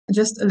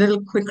just a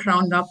little quick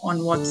roundup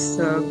on what's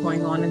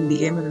going on in the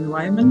AML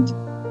environment.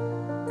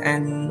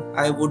 And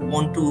I would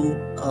want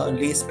to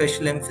lay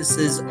special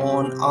emphasis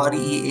on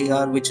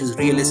REAR, which is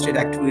Real Estate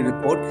Activity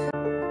Report.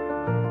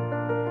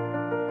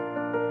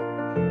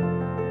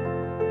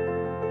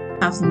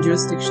 Have some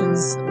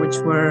jurisdictions which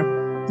were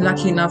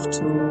lucky enough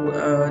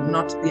to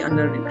not be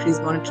under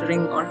increased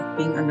monitoring or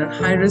being under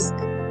high risk,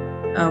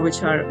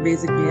 which are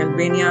basically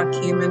Albania,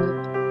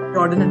 Cayman,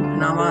 Jordan, and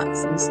Panama,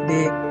 since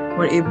they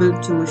were able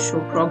to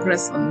show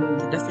progress on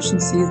the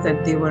deficiencies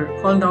that they were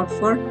called out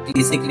for.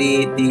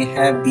 Basically, they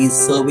have these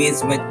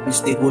surveys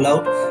which they roll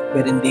out,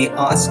 wherein they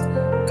ask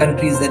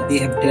countries that they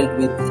have dealt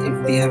with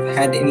if they have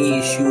had any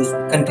issues,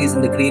 countries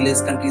in the grey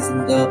list, countries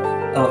in the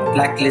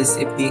blacklist,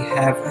 if they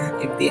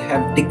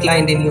have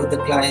declined any of the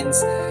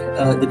clients,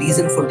 the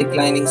reason for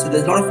declining. So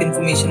there's a lot of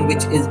information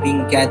which is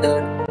being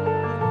gathered